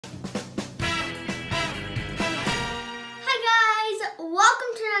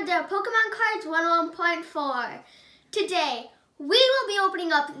another Pokemon Cards 101.4. Today, we will be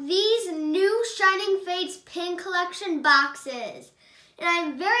opening up these new Shining Fates pin collection boxes. And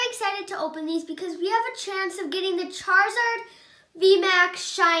I'm very excited to open these because we have a chance of getting the Charizard VMAX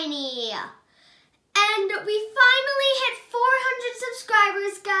Shiny. And we finally hit 400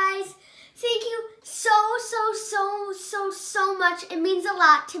 subscribers, guys. Thank you so much. It means a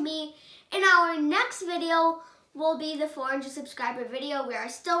lot to me. In our next video will be the 400 subscriber video. We are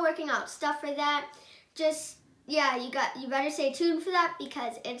still working out stuff for that. You better stay tuned for that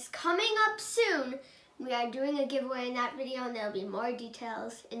because it's coming up soon. We are doing a giveaway in that video, and there'll be more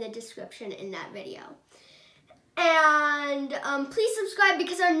details in the description in that video. And please subscribe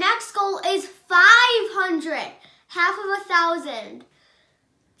because our next goal is 500, half of 1,000.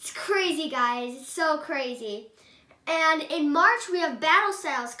 It's crazy, guys. It's so crazy. And in March, we have Battle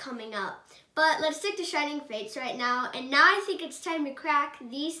Styles coming up. But let's stick to Shining Fates right now. And now I think it's time to crack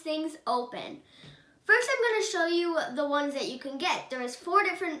these things open. First, I'm going to show you the ones that you can get. There's 4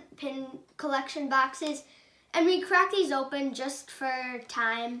 different pin collection boxes. And we crack these open just for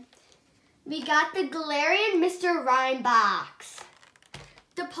time. We got the Galarian Mr. Rhyme box.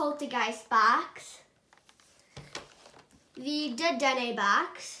 The Poltergeist box. The Dedenne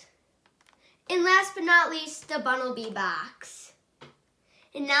box. And last but not least, the Bunnelby box.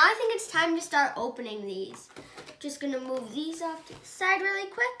 And now I think it's time to start opening these. Just gonna move these off to the side really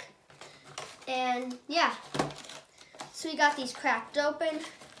quick. And yeah, so we got these cracked open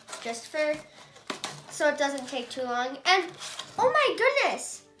so it doesn't take too long. And oh my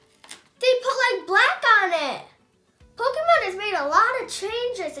goodness, they put like black on it. Pokemon has made a lot of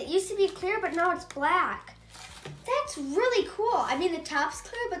changes. It used to be clear, but now it's black. That's really cool. I mean, the top's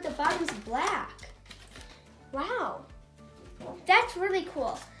clear, but the bottom's black. Wow. That's really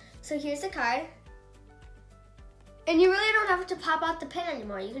cool. So here's the card. And you really don't have to pop out the pin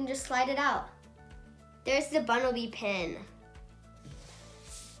anymore. You can just slide it out. There's the Bunnelby pin.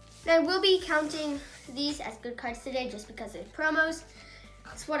 And I will be counting these as good cards today just because they're promos.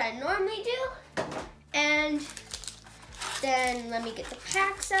 That's what I normally do. And then let me get the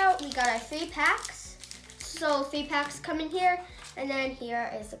packs out. We got our 3 packs. So 3 packs come in here. And then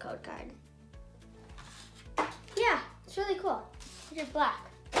here is the code card. Yeah, it's really cool. It's just black.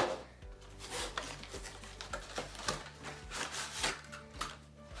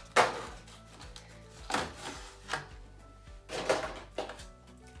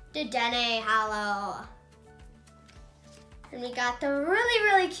 Dedenne Hollow. And we got the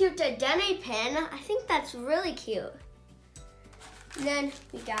really cute Dedenne pin. I think that's really cute. And then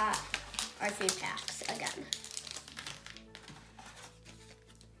we got our 3 packs again.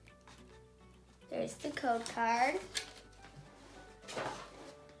 There's the code card.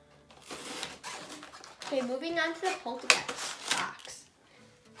 Okay, moving on to the Poltergeist box.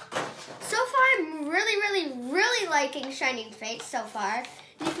 So far, I'm really liking Shining Fates so far.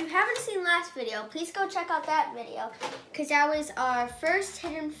 And if you haven't seen last video, please go check out that video because that was our first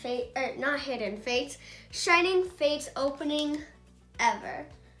Shining Fates opening ever.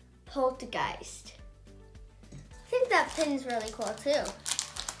 Poltergeist. I think that pin's really cool too.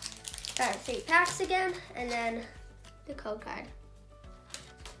 Got our 3 packs again, and then the code card.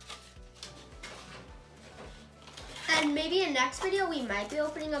 And maybe in next video, we might be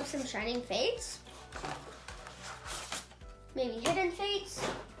opening up some Shining Fates. Maybe Hidden Fates.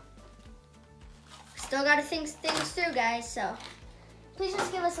 Still gotta think things through, guys, so please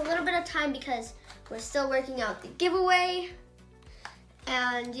just give us a little bit of time because we're still working out the giveaway.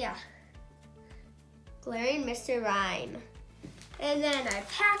 And yeah, Galarian Mr. Rhyme. And then our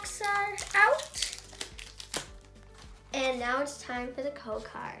packs are out. And now it's time for the code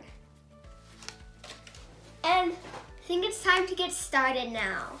card. And I think it's time to get started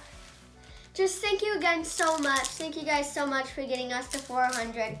now. Just thank you again so much. Thank you guys so much for getting us to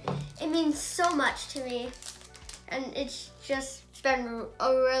 400. It means so much to me. And it's just been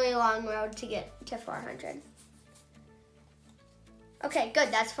a really long road to get to 400. Okay, good,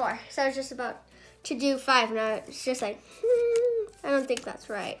 that's 4. So I was just about to do 5. Now it's just like, I don't think that's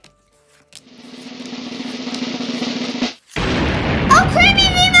right. Alcremie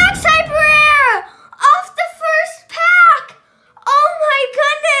VMAX Hyper Rare! Off the first pack! Oh my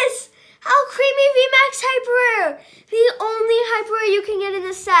goodness! Alcremie VMAX Hyper Rare! The only Hyper Rare you can get in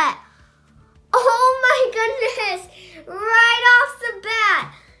the set. Oh my goodness! Right off the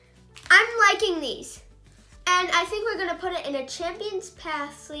bat! I'm liking these. And I think we're gonna put it in a Champion's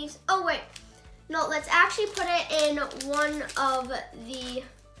Path sleeves. Oh wait. No, let's actually put it in one of the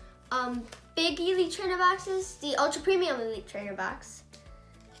big Elite Trainer boxes, the Ultra Premium Elite Trainer box.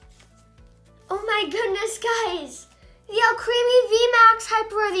 Oh my goodness, guys. The Alcremie VMAX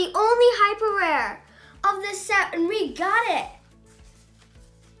Hyper Rare, the only Hyper Rare of this set, and we got it.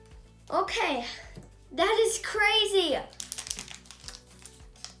 Okay, that is crazy.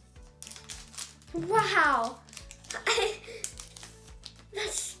 Wow.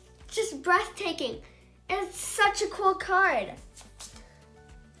 That's just breathtaking. It's such a cool card.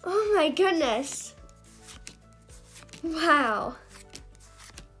 Oh my goodness. Wow.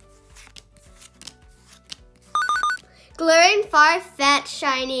 Glaring Far-Fetched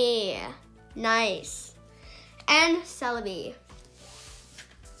Shiny. Nice. And Celebi.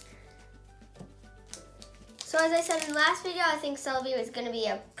 So as I said in the last video, I think Celebi was going to be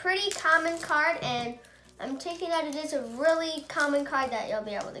a pretty common card, and I'm taking that it is a really common card that you'll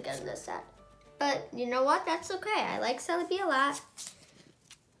be able to get in this set. But you know what? That's okay. I like Celebi a lot,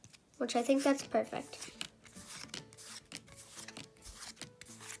 which I think that's perfect.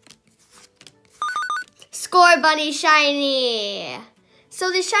 Score Bunny Shiny. So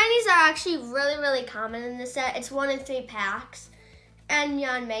the shinies are actually really, really common in this set. It's 1 in 3 packs and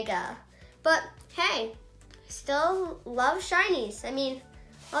Neon Mega. But hey, still love shinies. I mean,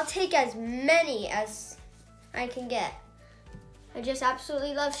 I'll take as many as I can get. I just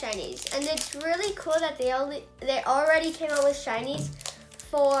absolutely love shinies. And it's really cool that they already came out with shinies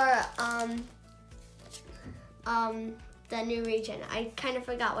for the new region. I kind of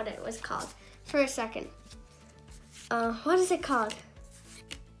forgot what it was called for a second. What is it called?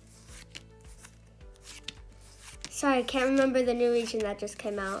 Sorry, I can't remember the new region that just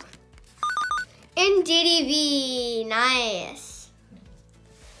came out. In DDV, nice.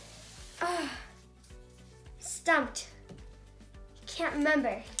 Stumped. Can't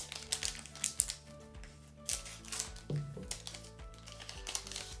remember.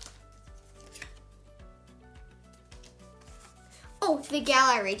 Oh, the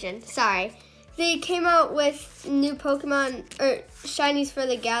Galar region, sorry. They came out with new Pokemon, or shinies for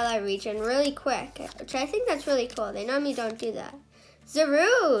the Galar region really quick, which I think that's really cool. They normally don't do that.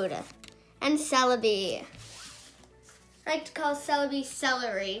 Zarude and Celebi. I like to call Celebi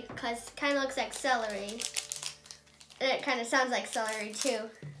celery, because it kind of looks like celery. And it kind of sounds like celery too.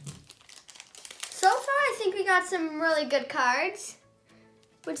 So far, I think we got some really good cards.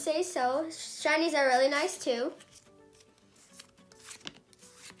 Would say so. Shinies are really nice too.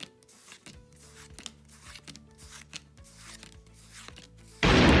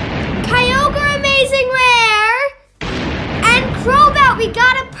 Amazing Rare and Crobat, we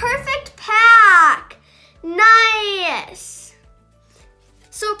got a perfect pack. Nice.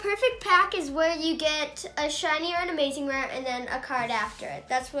 So a perfect pack is where you get a shiny or an amazing rare and then a card after it.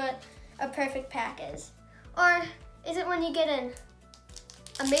 That's what a perfect pack is. Or is it when you get an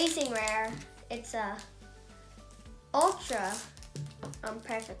amazing rare, it's a ultra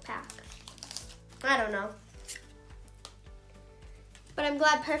perfect pack. I don't know. But I'm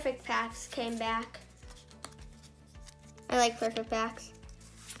glad perfect packs came back. I like perfect packs.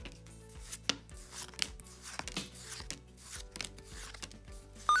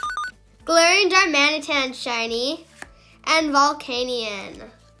 Glaring Darmanitan shiny and Volcanion.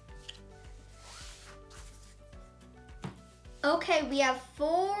 Okay, we have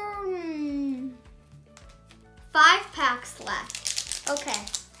 5 packs left. Okay,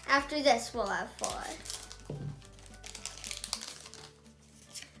 after this we'll have 4.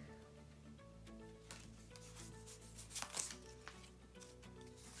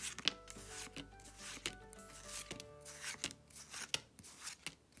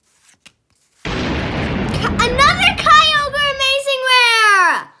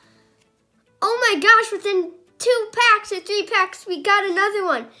 Within 2 packs or 3 packs, we got another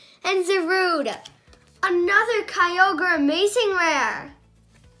one. And Zarude. Another Kyogre Amazing Rare.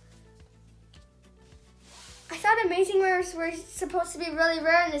 I thought Amazing Rares were supposed to be really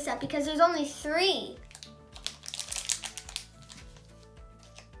rare in this set because there's only 3.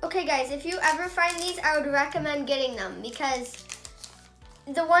 Okay guys, if you ever find these, I would recommend getting them because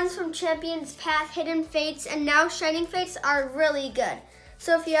the ones from Champions Path, Hidden Fates, and now Shining Fates are really good.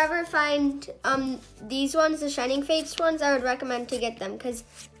 So if you ever find these ones, the Shining Fates ones, I would recommend to get them because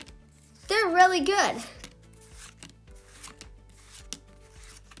they're really good.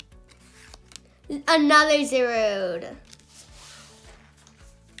 Another Zarude.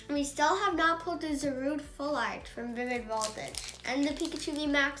 We still have not pulled the Zarude Full Art from Vivid Voltage and the Pikachu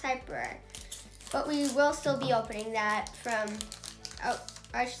VMAX Hyper Rare. But we will still be opening that from,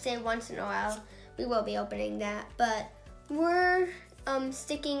 I should say once in a while, we will be opening that. But we're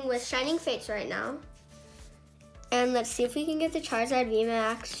sticking with Shining Fates right now. And let's see if we can get the Charizard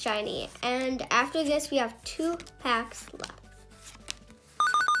VMAX Shiny. And after this, we have 2 packs left.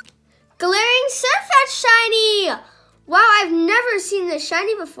 Glaring Surfetch Shiny! Wow, I've never seen this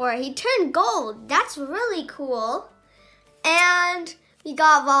shiny before. He turned gold. That's really cool. And we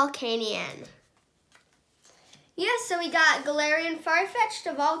got Volcanion. Yeah, so we got Galarian Farfetch'd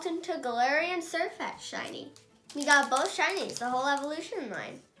evolved into Galarian Surfetch'd shiny. We got both shinies, the whole evolution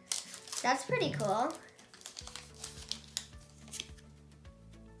line. That's pretty cool.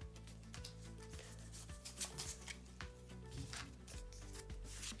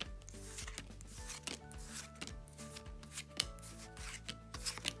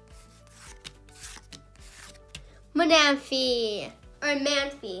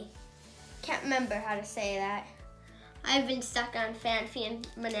 Manphy. Can't remember how to say that. I've been stuck on Fanphy and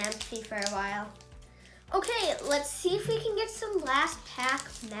Manaphy for a while. Okay, let's see if we can get some last pack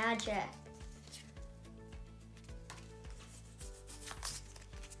magic.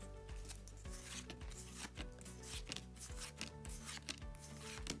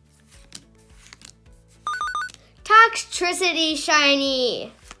 Toxtricity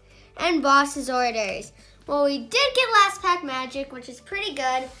shiny and Boss's Orders. Well, we did get last pack magic, which is pretty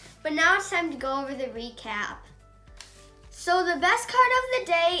good, but now it's time to go over the recap. So the best card of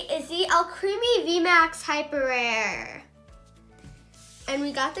the day is the Alcremie VMAX Hyper Rare. And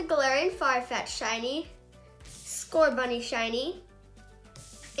we got the Galarian Farfetch'd shiny, Scorbunny shiny,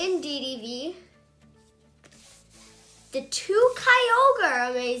 in DDV, the two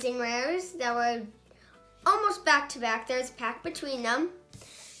Kyogre amazing rares that were almost back to back. There's a pack between them,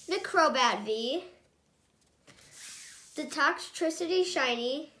 the Crobat V, the Toxtricity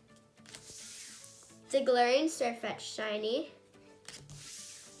shiny, the Galarian Surfetch'd shiny,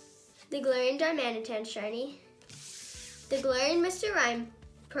 the Galarian Darmanitan shiny, the Galarian Mr. Rime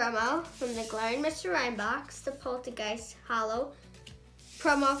promo from the Galarian Mr. Rime box, the Poltergeist Hollow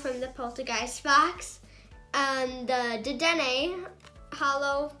promo from the Poltergeist box, and the Dedenne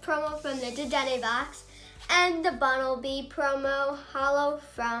Hollow promo from the Dedenne box, and the Bunnelby promo Hollow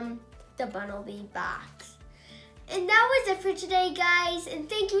from the Bunnelby box. And that was it for today, guys. And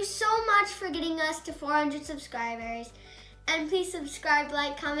thank you so much for getting us to 400 subscribers. And please subscribe,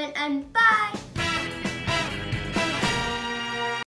 like, comment, and bye.